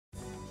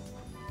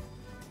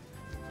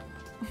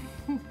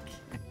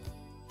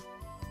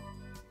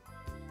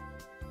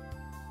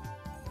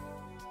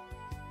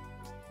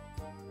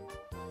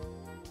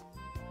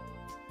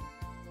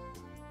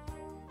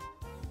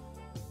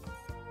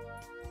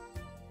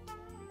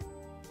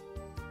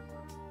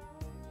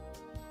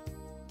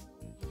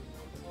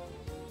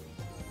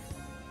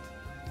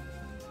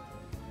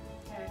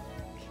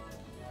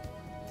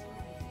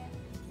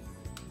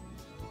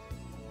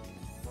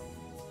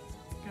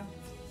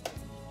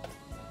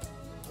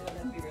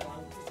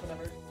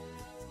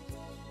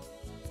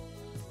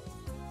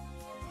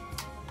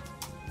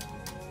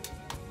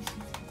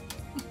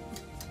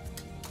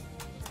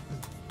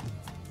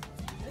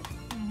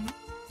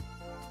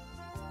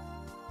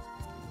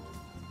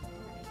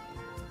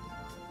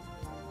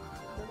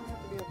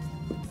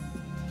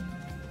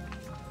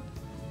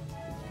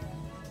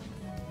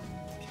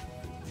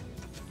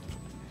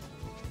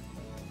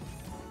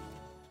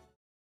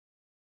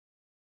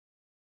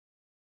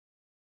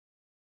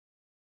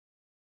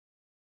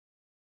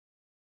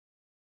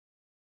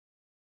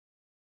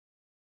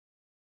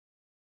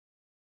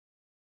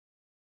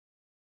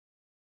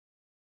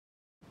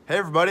Hey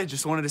everybody,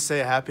 just wanted to say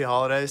a happy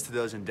holidays to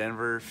those in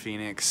Denver,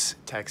 Phoenix,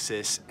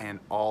 Texas,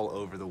 and all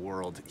over the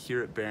world.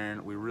 Here at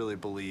Barron, we really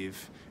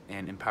believe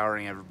in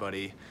empowering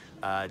everybody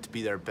to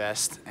be their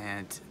best,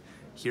 and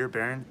here at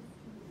Barron,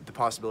 the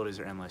possibilities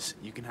are endless.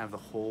 You can have the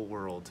whole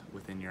world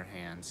within your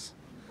hands.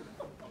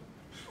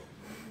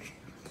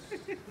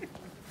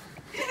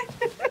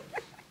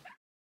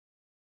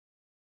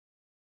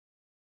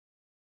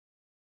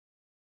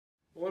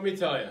 Well, let me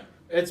tell you,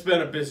 it's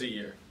been a busy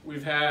year.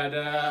 We've had,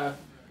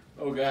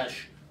 oh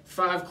gosh,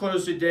 5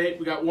 closed to date.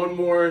 We got one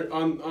more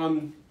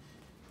on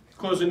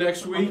closing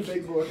next week. On the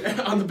big board.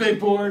 On the big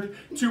board.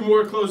 2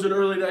 more closing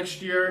early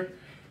next year.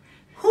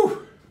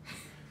 Whew.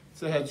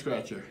 It's a head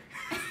scratcher.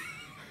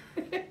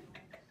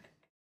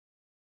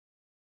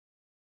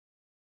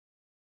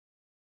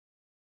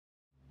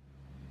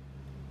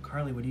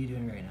 Carly, what are you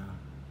doing right now?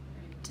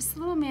 Just a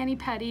little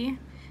mani-pedi.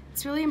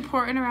 It's really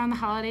important around the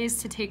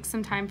holidays to take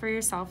some time for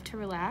yourself to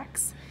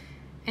relax.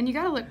 And you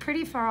gotta look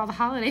pretty for all the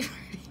holiday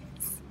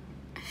parties.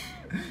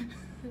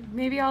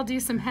 Maybe I'll do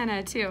some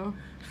henna too.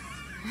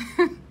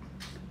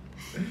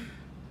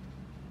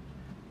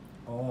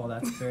 Oh,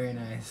 that's very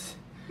nice.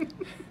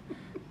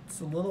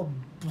 It's a little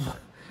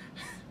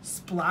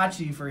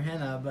splotchy for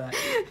henna, but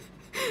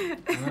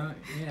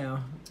you know,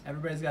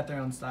 everybody's got their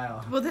own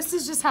style. Well, this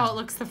is just how it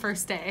looks the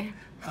first day.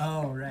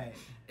 Oh, right.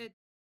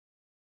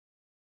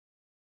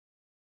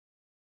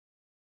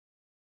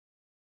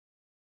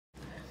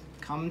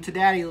 Come to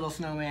daddy, little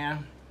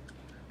snowman.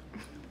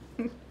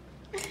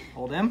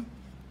 Hold him.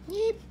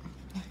 Yeep.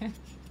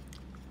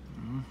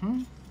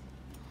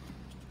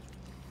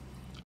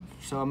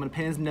 So I'm gonna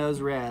paint his nose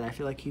red. I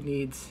feel like he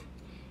needs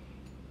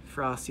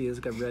Frosty is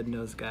a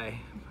red-nosed guy.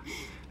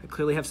 I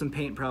clearly have some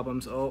paint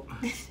problems. Oh.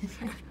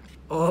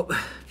 Oh.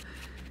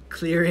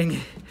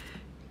 Clearing.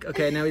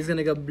 Okay, now he's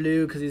gonna go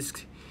blue because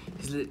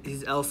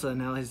he's Elsa.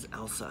 Now he's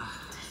Elsa.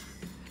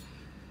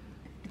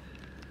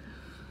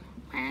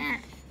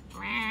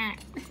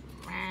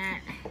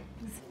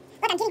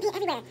 Look, I'm getting paint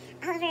everywhere,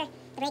 all over the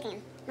break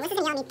room. Melissa's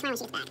gonna yell at me tomorrow when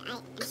she gets back. I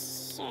am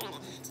sure of it.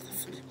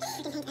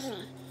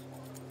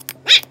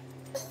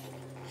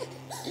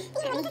 Freaking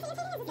paint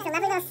everywhere. It's a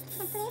lovely little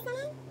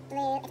snowman.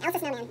 Blue. It's Elsa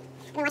Snowman.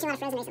 I've been watching a lot of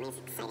Frozen recently. It's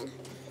exciting.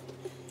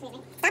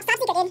 Stop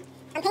secret, dude.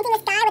 I'm painting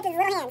this guy with his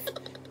little hands.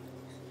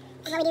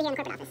 This is what we do here in the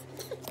corporate office.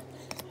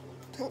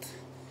 Paint.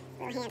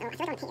 Little hand. Oh, I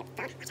feel like I want to paint your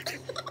dog.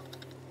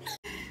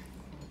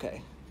 Okay,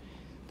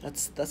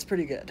 that's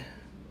pretty good.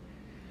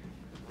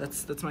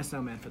 That's my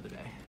snowman for the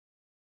day.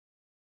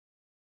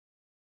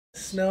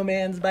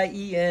 Snowman's by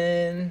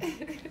Ian.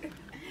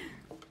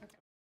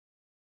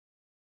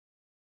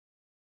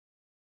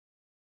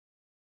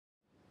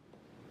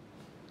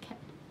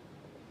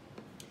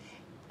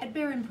 At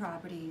Barron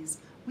Properties,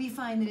 we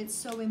find that it's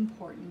so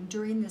important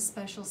during this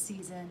special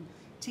season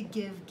to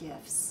give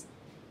gifts.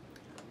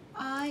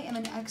 I am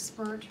an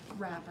expert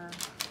wrapper,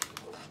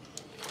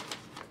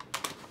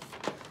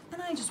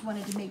 and I just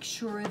wanted to make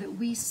sure that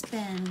we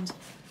spend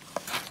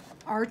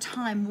our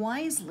time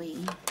wisely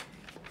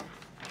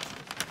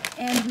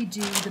and we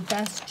do the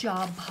best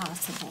job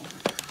possible.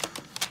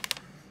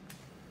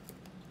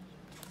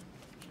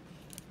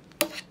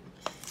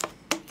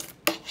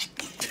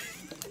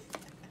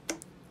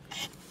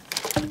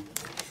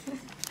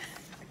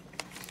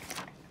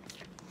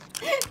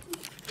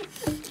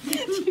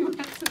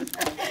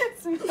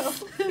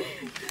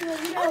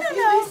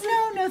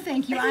 No,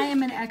 thank you. I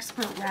am an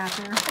expert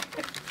wrapper.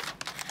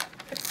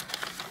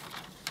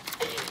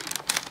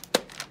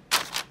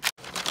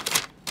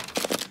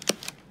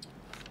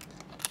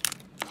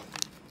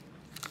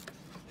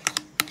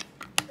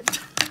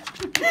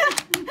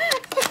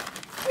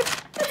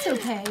 It's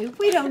okay.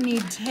 We don't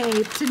need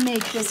tape to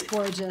make this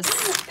gorgeous.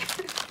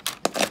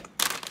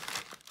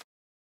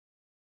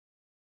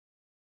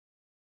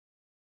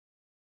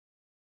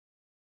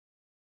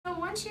 So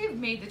once you've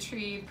made the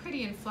tree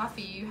pretty and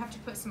fluffy, you have to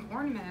put some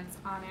ornaments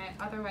on it,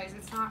 otherwise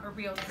it's not a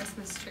real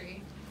Christmas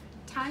tree.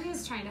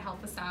 Tanya's trying to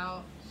help us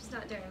out. She's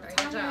not doing a very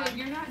good job.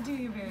 You're not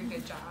doing a very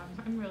good job.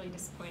 I'm really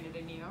disappointed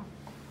in you.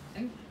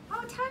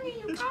 Oh, Tanya,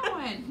 you got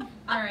one.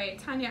 All right,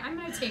 Tanya, I'm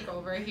gonna take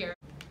over here.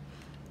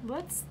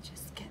 Let's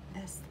just get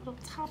this little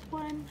top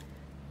one.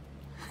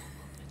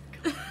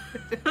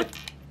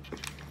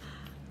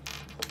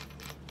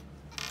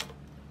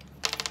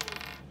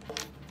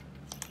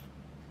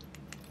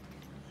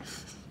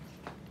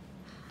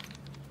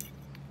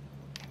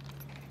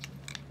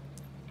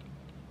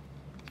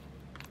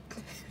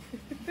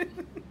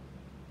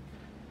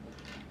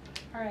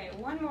 All right,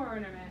 one more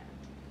ornament,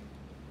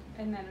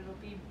 and then it'll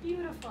be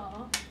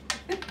beautiful.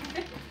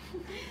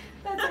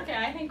 That's okay,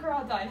 I think we're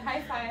all done.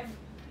 High five.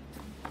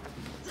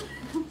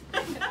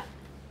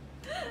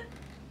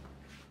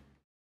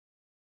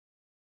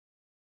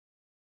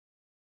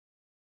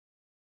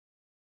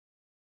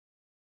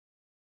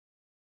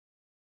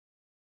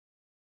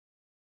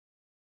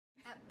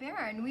 At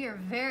Barron, we are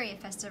very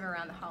festive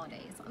around the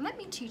holidays. Let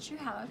me teach you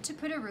how to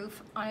put a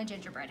roof on a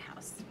gingerbread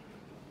house.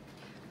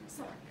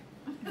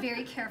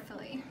 Very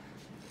carefully.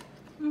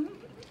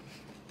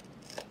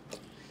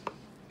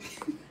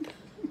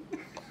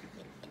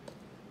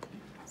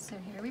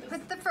 After we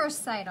put the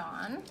first side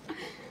on,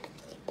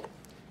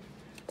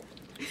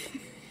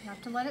 you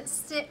have to let it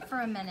sit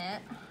for a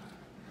minute.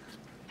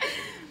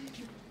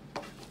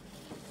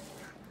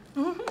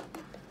 Okay.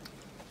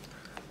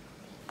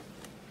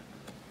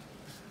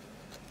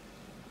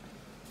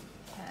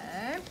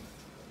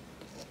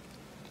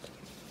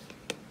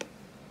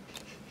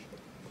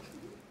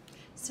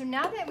 So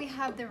now that we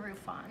have the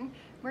roof on,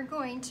 we're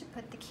going to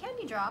put the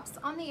candy drops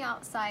on the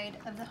outside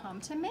of the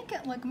home to make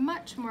it look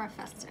much more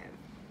festive.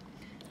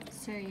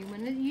 So you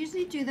want to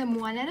usually do them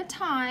one at a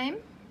time.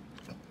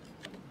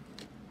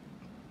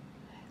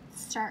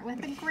 Start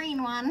with the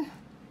green one.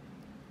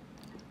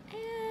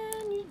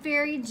 And you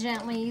very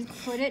gently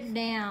put it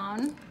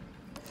down.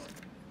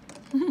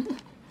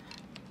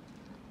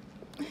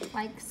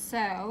 Like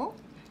so.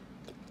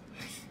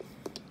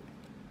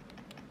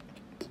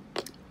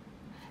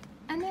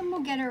 And then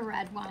we'll get a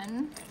red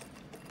one.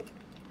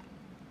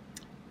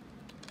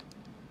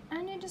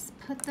 And you just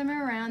put them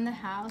around the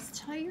house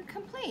till you're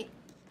complete.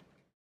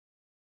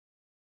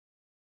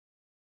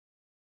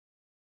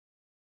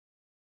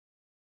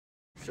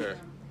 Sure.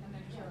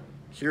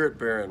 Here at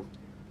Barron,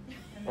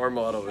 our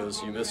motto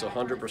is you miss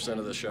 100%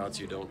 of the shots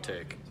you don't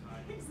take.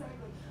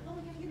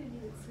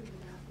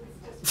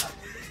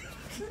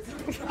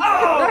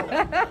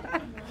 Oh!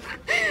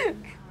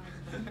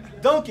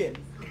 Duncan!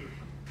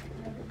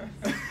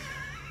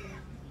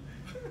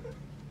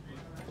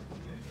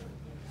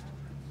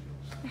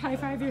 High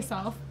five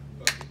yourself.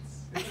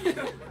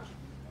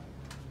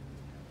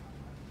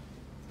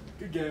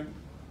 Good game.